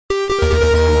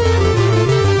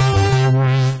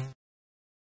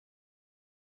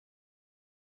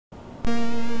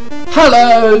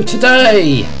Hello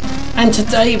today, and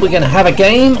today we're going to have a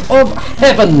game of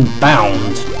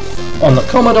Heavenbound on the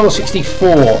Commodore 64,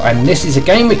 and this is a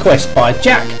game request by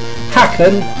Jack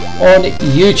Hakken on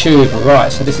YouTube.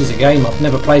 Right, so this is a game I've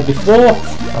never played before.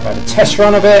 I've had a test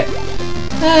run of it.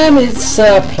 It's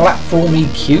a platformy,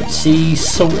 cutesy,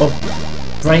 sort of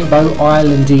Rainbow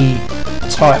Islandy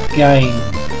type game.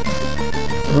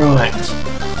 Right,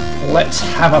 let's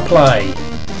have a play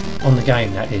on the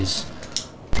game, that is.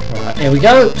 Right, here we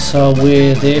go. So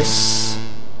we're this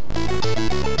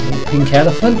little pink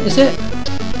elephant, is it?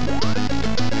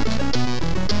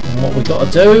 And what we got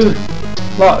to do,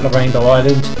 like the Rainbow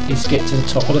Island, is get to the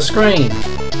top of the screen.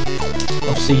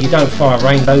 Obviously you don't fire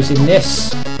rainbows in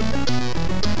this.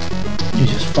 You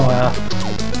just fire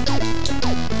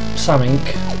something,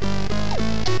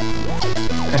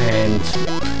 and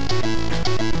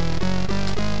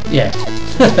yeah.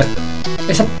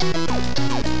 It's a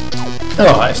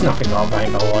it's nothing like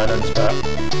Rainbow Islands, but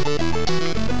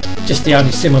just the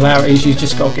only similarity is you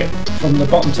just got to get from the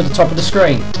bottom to the top of the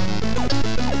screen.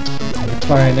 And you're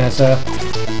playing as a,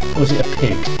 was it a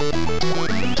pig?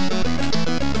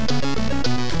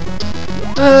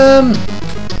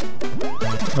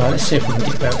 Right, let's see if we can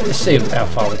get there. Let's see how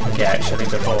far we can get actually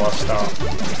before I start.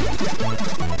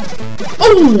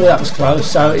 Oh, that was close.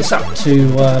 So it's up to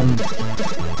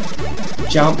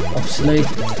jump, obviously.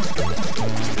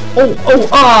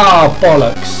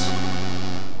 Bollocks!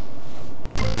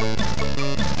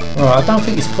 Right, I don't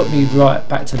think it's put me right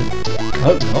back to the... I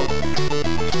hope not.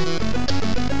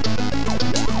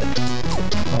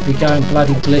 I'll be going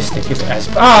bloody ballistic if it has...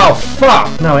 Oh,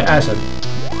 fuck! No, it hasn't.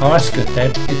 Oh, that's good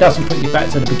then. It doesn't put you back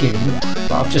to the beginning,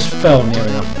 but I've just fell near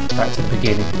enough back to the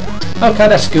beginning. Okay,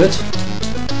 that's good.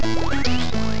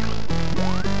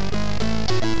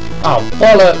 Oh,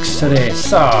 bollocks to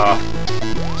this.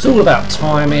 It's all about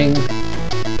timing.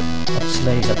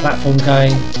 Obviously it's a platform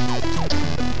game.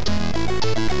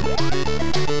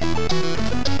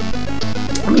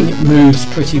 I mean, it moves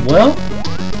pretty well.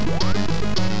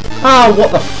 Oh,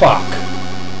 what the fuck?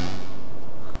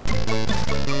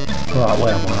 Right,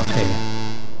 where am I? Up here.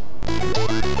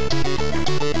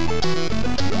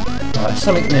 Right,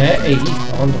 something there. E.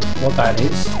 I wonder what that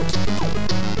is.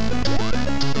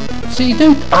 So you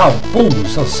do, oh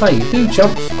balls, I'll say, you do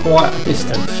jump quite a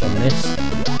distance from this.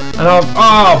 And I've,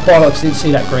 oh bollocks, didn't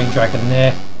see that green dragon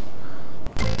there.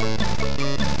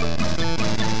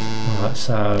 Alright,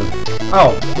 so,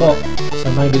 oh, what?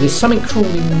 So maybe there's something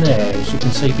crawling there, as you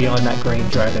can see behind that green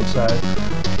dragon, so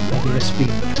maybe let's be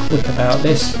quick about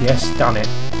this. Yes, done it.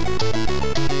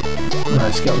 Right,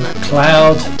 let's get on that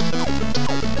cloud.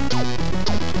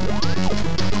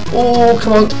 Oh,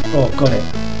 come on. Oh, got it.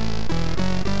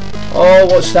 Oh,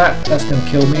 what's that? That's going to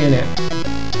kill me, innit?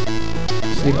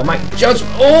 So you got to make a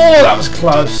judgment. Oh, that was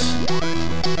close.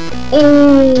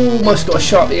 Oh, almost got a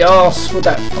shot at the arse with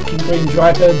that fucking green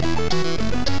dragon.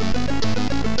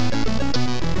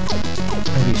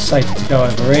 Maybe it's safer to go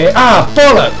over here. Ah,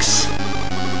 bollocks!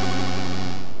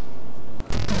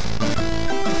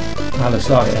 That looks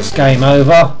like it's game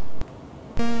over.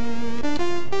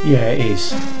 Yeah, it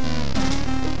is.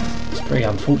 It's pretty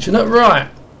unfortunate. Right.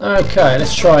 Okay,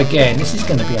 let's try again. This is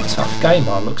going to be a tough game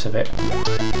by the looks of it.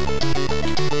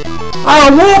 Oh,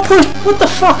 what the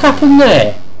fuck happened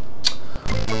there?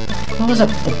 That was a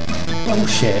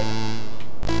bullshit.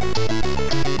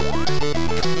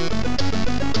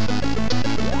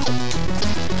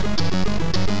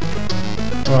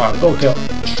 Right, I've got to get,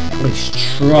 at least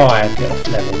try and get off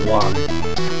level 1.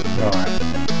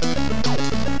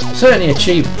 Right. Certainly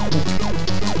achievable.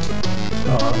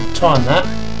 Right, time that.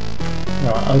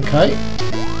 Right, okay.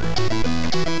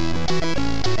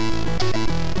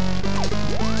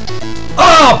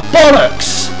 Ah,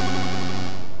 bollocks!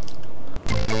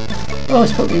 Oh,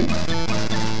 it's probably...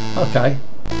 Okay.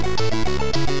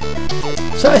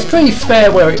 So it's pretty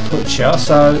fair where it puts you,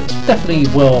 so it's definitely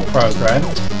well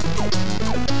programmed.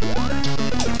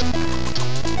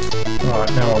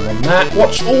 Right, now I'm on that.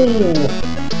 Watch... Oh!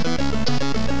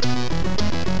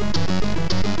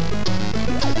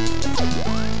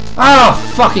 Ah,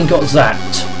 fucking got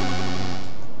zapped.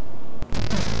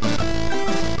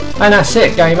 And that's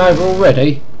it, game over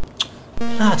already.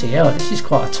 Bloody hell, this is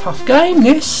quite a tough game,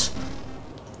 this.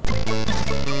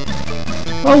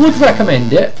 I would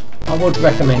recommend it. I would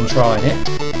recommend trying it.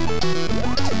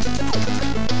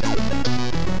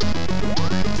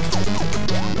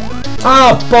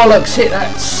 Ah, bollocks, hit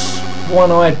that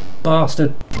one-eyed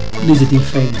bastard lizardy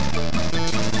thing.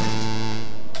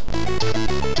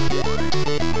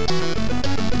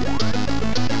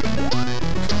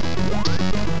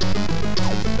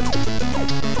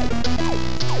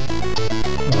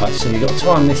 Right, so you've got to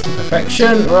time this to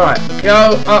perfection. Right,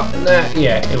 go up there.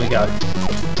 Yeah, here we go.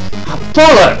 Oh,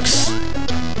 bollocks!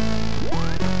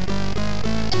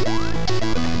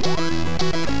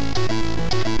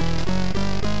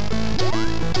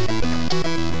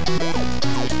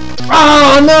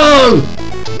 Oh no!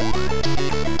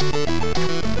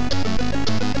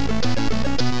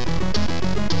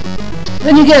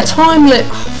 Then you get a time limit.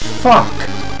 Oh, fuck.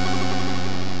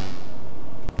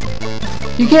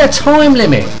 You get a time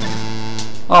limit.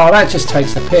 Oh, that just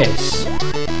takes the piss.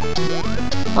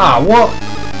 Ah, what?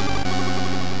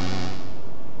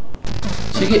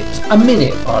 So you get a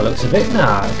minute by the looks of it.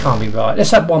 Nah, it can't be right.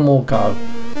 Let's have one more go.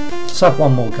 Let's have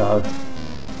one more go.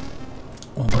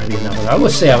 Or maybe another go. We'll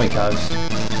see how it goes.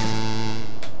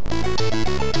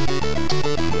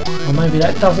 Or maybe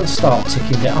that doesn't start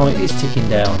ticking down. Oh, it is ticking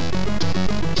down.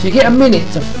 So you get a minute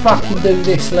to fucking do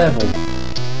this level.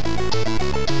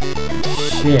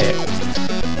 Shit.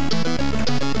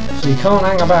 So you can't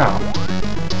hang about.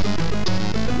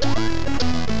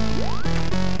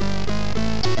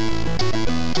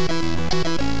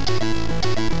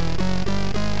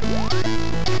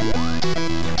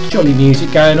 Jolly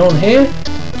music going on here.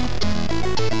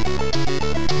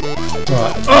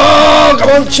 Right. Oh, come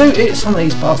on, shoot it! Some of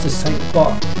these bastards take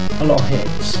quite a lot of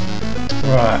hits.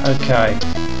 Right, okay.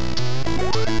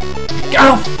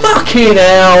 Oh, fucking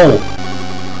hell!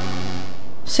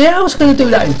 See, I was going to do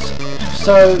that.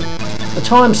 So, the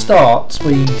time starts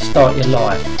where you start your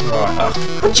life. Right.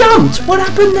 I jumped! What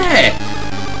happened there?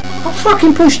 I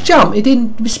fucking pushed jump. It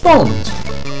didn't respond.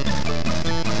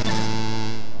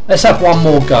 Let's have one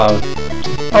more go.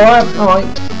 Alright,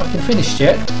 fucking finished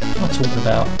yet. What am I talking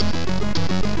about?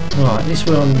 Right, this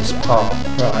we're on this part.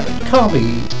 Right, it can't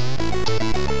be.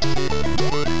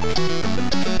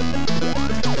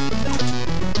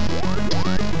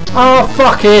 Oh,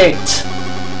 fuck it!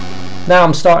 Now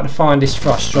I'm starting to find this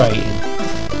frustrating.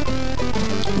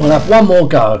 We'll have one more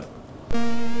go.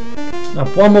 I'll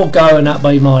have one more go and that'll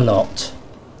be my lot.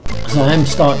 Because I am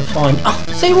starting to find. Oh,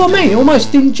 see what I mean?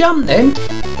 Almost didn't jump then.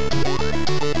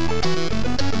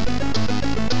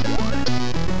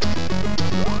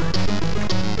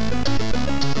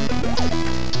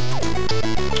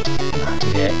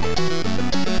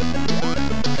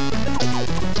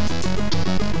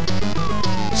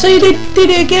 See, they did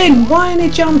it again. Why ain't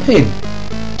it jumping?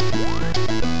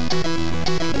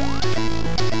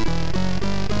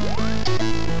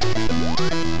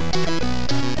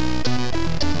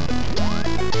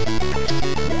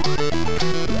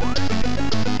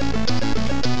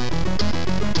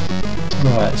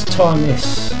 Right, let's time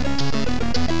this.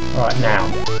 Right now.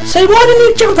 See, why didn't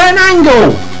you jump at an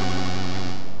angle?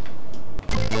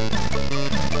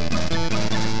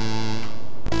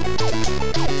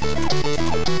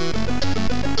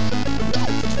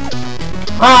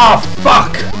 Ah,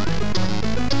 fuck!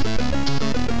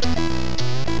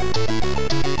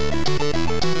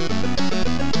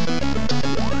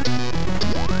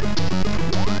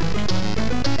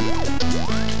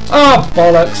 Oh,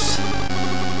 bollocks!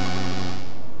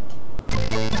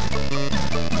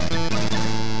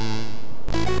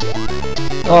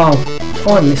 Oh, I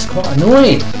find this quite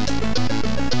annoying.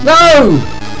 No!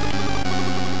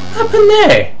 What happened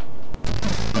there?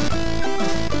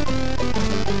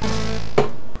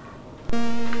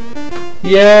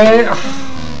 Yeah,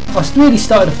 I really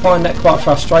started to find that quite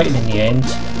frustrating in the end.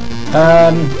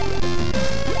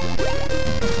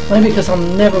 Maybe because I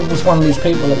never was one of these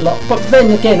people that like. But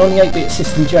then again, on the 8-bit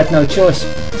systems, you had no choice.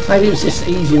 Maybe it was just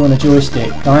easier on a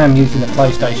joystick. I am using a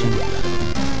PlayStation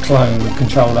clone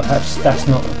controller. Perhaps that's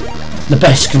not the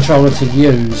best controller to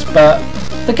use. But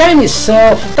the game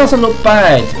itself doesn't look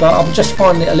bad. But I'm just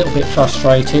finding it a little bit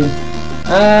frustrating.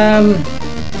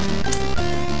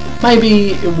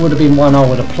 Maybe it would have been one I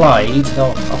would have played,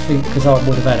 I think, because I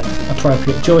would have had an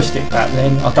appropriate joystick back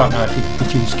then. I don't know if you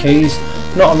could use keys.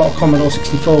 Not a lot of Commodore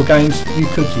 64 games you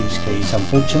could use keys,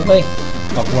 unfortunately.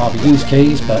 I'd rather use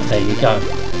keys, but there you go.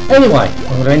 Anyway, I'm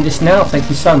going to end this now. Thank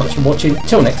you so much for watching.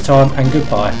 Till next time, and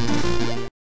goodbye.